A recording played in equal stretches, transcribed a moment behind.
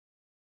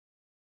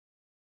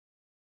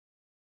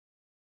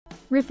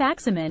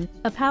Rifaximin,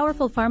 a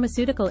powerful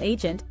pharmaceutical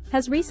agent,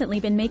 has recently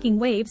been making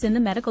waves in the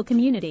medical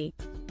community.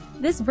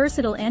 This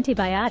versatile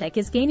antibiotic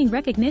is gaining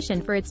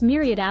recognition for its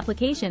myriad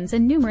applications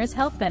and numerous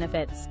health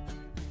benefits.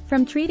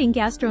 From treating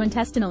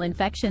gastrointestinal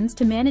infections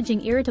to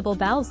managing irritable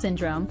bowel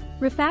syndrome,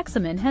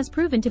 rifaximin has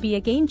proven to be a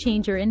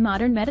game-changer in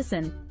modern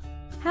medicine.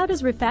 How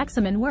does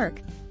rifaximin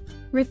work?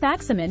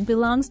 Rifaximin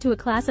belongs to a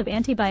class of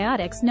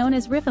antibiotics known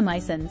as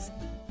rifamycins.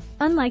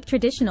 Unlike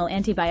traditional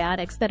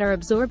antibiotics that are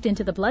absorbed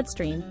into the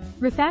bloodstream,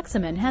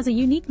 rifaximin has a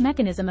unique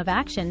mechanism of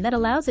action that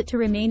allows it to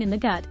remain in the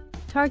gut,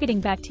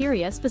 targeting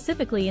bacteria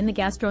specifically in the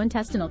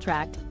gastrointestinal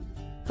tract.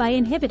 By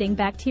inhibiting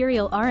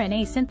bacterial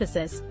RNA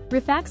synthesis,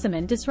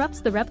 rifaximin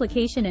disrupts the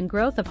replication and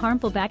growth of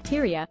harmful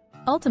bacteria,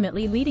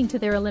 ultimately leading to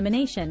their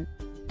elimination.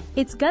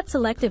 Its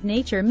gut-selective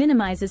nature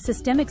minimizes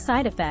systemic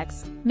side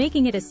effects,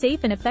 making it a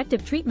safe and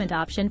effective treatment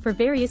option for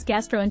various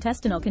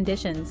gastrointestinal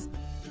conditions.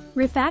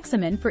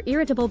 Rifaximin for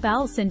irritable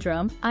bowel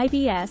syndrome,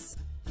 IBS.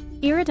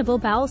 Irritable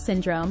bowel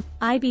syndrome,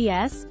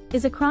 IBS,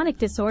 is a chronic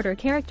disorder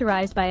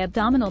characterized by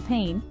abdominal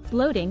pain,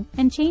 bloating,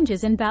 and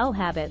changes in bowel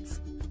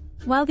habits.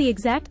 While the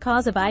exact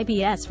cause of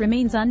IBS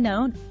remains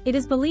unknown, it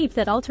is believed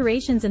that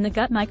alterations in the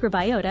gut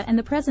microbiota and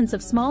the presence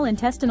of small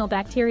intestinal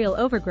bacterial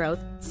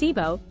overgrowth,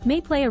 SIBO,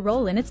 may play a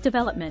role in its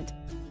development.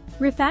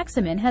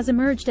 Rifaximin has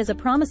emerged as a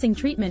promising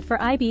treatment for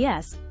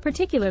IBS,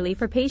 particularly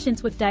for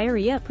patients with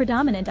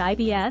diarrhea-predominant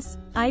IBS,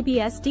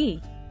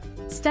 IBS-D.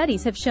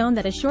 Studies have shown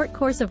that a short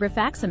course of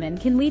rifaximin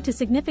can lead to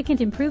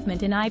significant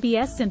improvement in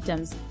IBS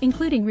symptoms,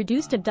 including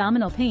reduced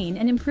abdominal pain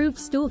and improved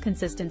stool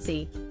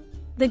consistency.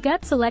 The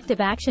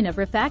gut-selective action of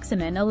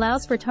rifaximin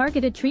allows for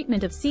targeted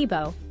treatment of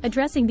SIBO,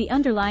 addressing the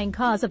underlying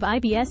cause of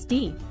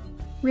IBS-D.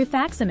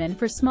 Rifaximin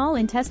for small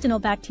intestinal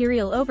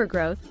bacterial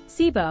overgrowth,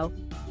 SIBO.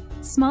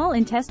 Small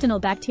intestinal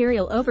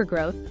bacterial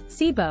overgrowth,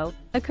 SIBO,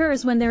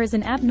 occurs when there is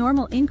an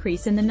abnormal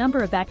increase in the number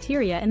of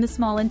bacteria in the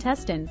small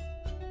intestine.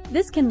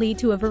 This can lead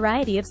to a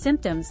variety of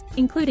symptoms,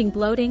 including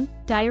bloating,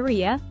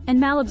 diarrhea,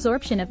 and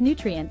malabsorption of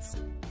nutrients.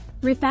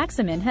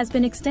 Rifaximin has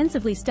been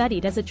extensively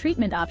studied as a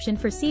treatment option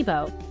for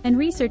SIBO, and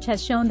research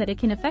has shown that it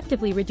can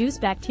effectively reduce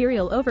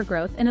bacterial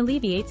overgrowth and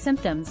alleviate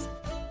symptoms.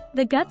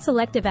 The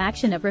gut-selective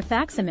action of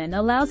rifaximin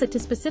allows it to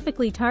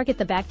specifically target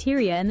the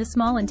bacteria in the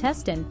small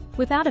intestine,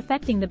 without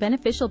affecting the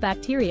beneficial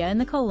bacteria in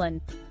the colon.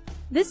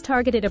 This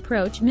targeted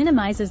approach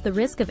minimizes the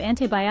risk of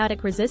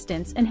antibiotic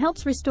resistance and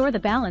helps restore the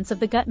balance of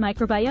the gut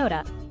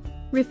microbiota.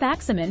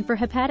 Rifaximin for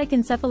hepatic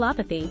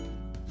encephalopathy.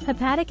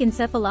 Hepatic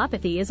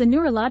encephalopathy is a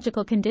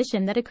neurological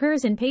condition that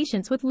occurs in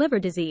patients with liver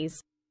disease.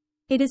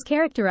 It is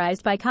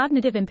characterized by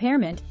cognitive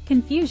impairment,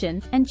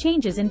 confusion, and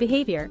changes in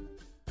behavior.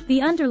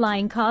 The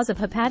underlying cause of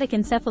hepatic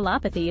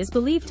encephalopathy is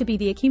believed to be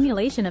the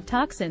accumulation of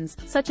toxins,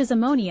 such as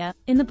ammonia,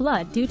 in the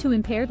blood due to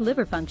impaired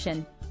liver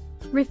function.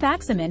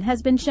 Rifaximin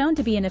has been shown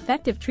to be an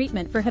effective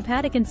treatment for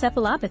hepatic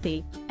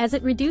encephalopathy, as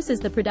it reduces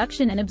the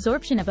production and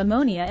absorption of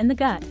ammonia in the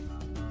gut.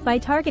 By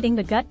targeting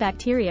the gut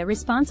bacteria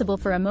responsible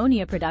for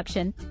ammonia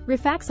production,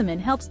 rifaximin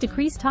helps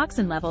decrease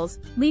toxin levels,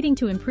 leading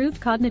to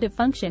improved cognitive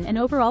function and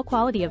overall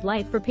quality of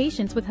life for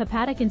patients with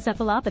hepatic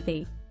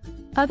encephalopathy.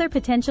 Other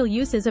potential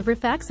uses of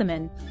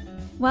rifaximin.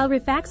 While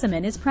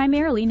rifaximin is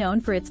primarily known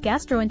for its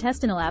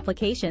gastrointestinal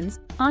applications,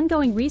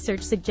 ongoing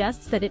research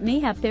suggests that it may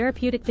have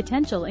therapeutic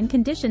potential in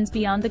conditions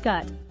beyond the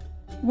gut.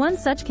 One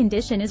such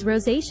condition is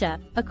rosacea,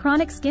 a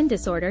chronic skin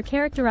disorder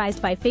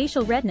characterized by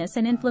facial redness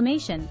and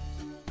inflammation.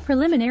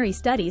 Preliminary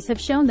studies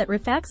have shown that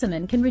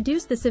rifaximin can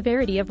reduce the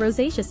severity of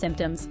rosacea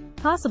symptoms,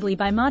 possibly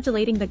by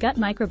modulating the gut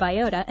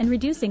microbiota and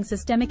reducing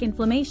systemic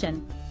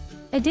inflammation.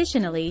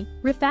 Additionally,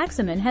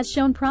 rifaximin has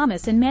shown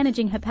promise in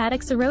managing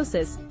hepatic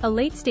cirrhosis, a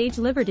late-stage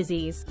liver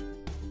disease.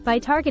 By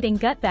targeting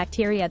gut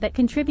bacteria that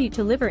contribute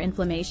to liver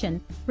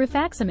inflammation,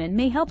 rifaximin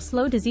may help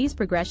slow disease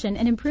progression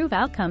and improve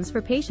outcomes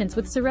for patients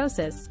with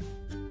cirrhosis.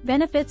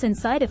 Benefits and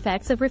side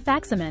effects of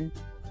rifaximin.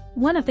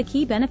 One of the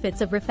key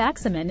benefits of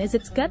rifaximin is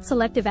its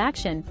gut-selective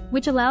action,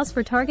 which allows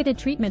for targeted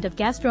treatment of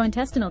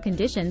gastrointestinal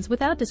conditions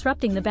without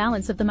disrupting the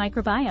balance of the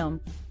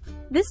microbiome.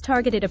 This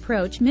targeted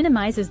approach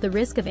minimizes the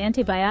risk of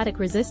antibiotic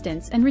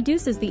resistance and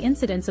reduces the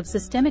incidence of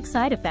systemic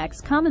side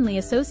effects commonly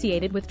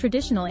associated with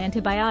traditional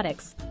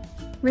antibiotics.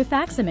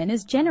 Rifaximin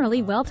is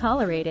generally well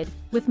tolerated,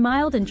 with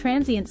mild and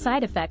transient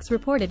side effects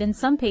reported in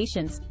some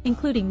patients,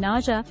 including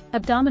nausea,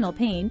 abdominal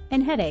pain,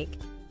 and headache.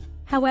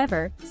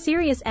 However,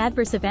 serious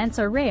adverse events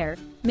are rare,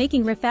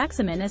 making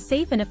rifaximin a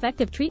safe and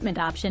effective treatment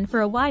option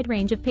for a wide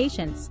range of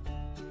patients.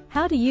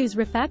 How to use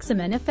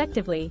rifaximin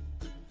effectively.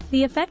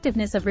 The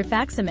effectiveness of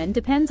rifaximin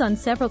depends on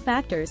several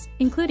factors,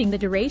 including the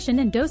duration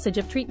and dosage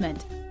of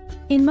treatment.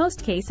 In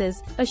most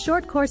cases, a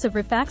short course of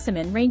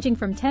rifaximin ranging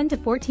from 10 to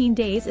 14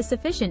 days is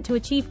sufficient to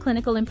achieve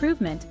clinical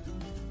improvement.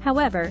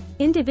 However,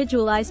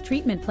 individualized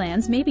treatment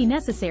plans may be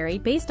necessary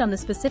based on the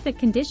specific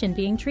condition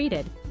being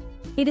treated.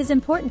 It is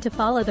important to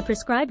follow the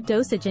prescribed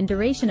dosage and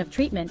duration of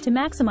treatment to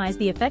maximize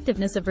the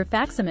effectiveness of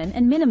rifaximin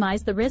and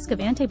minimize the risk of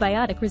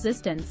antibiotic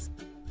resistance.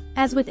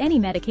 As with any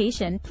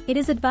medication, it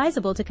is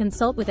advisable to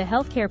consult with a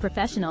healthcare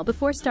professional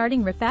before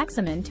starting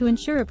rifaximin to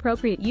ensure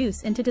appropriate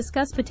use and to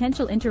discuss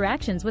potential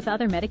interactions with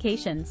other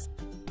medications.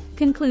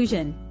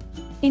 Conclusion.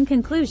 In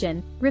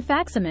conclusion,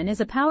 rifaximin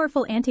is a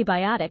powerful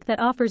antibiotic that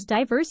offers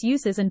diverse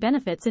uses and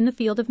benefits in the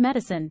field of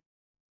medicine.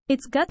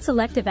 Its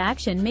gut-selective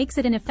action makes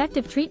it an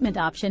effective treatment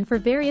option for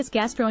various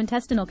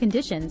gastrointestinal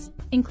conditions,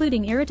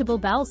 including irritable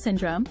bowel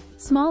syndrome,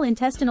 small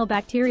intestinal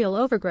bacterial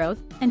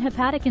overgrowth, and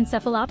hepatic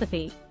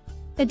encephalopathy.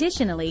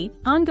 Additionally,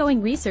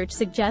 ongoing research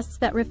suggests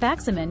that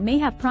rifaximin may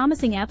have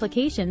promising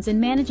applications in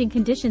managing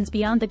conditions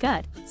beyond the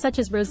gut, such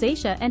as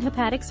rosacea and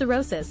hepatic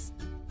cirrhosis.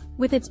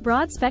 With its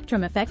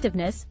broad-spectrum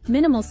effectiveness,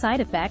 minimal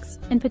side effects,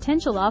 and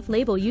potential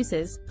off-label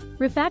uses,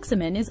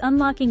 rifaximin is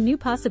unlocking new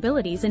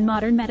possibilities in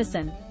modern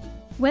medicine.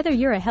 Whether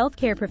you're a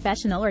healthcare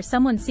professional or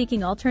someone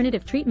seeking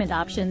alternative treatment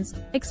options,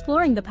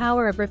 exploring the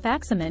power of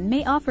rifaximin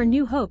may offer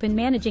new hope in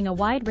managing a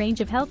wide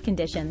range of health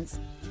conditions.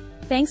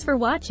 Thanks for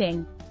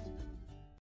watching.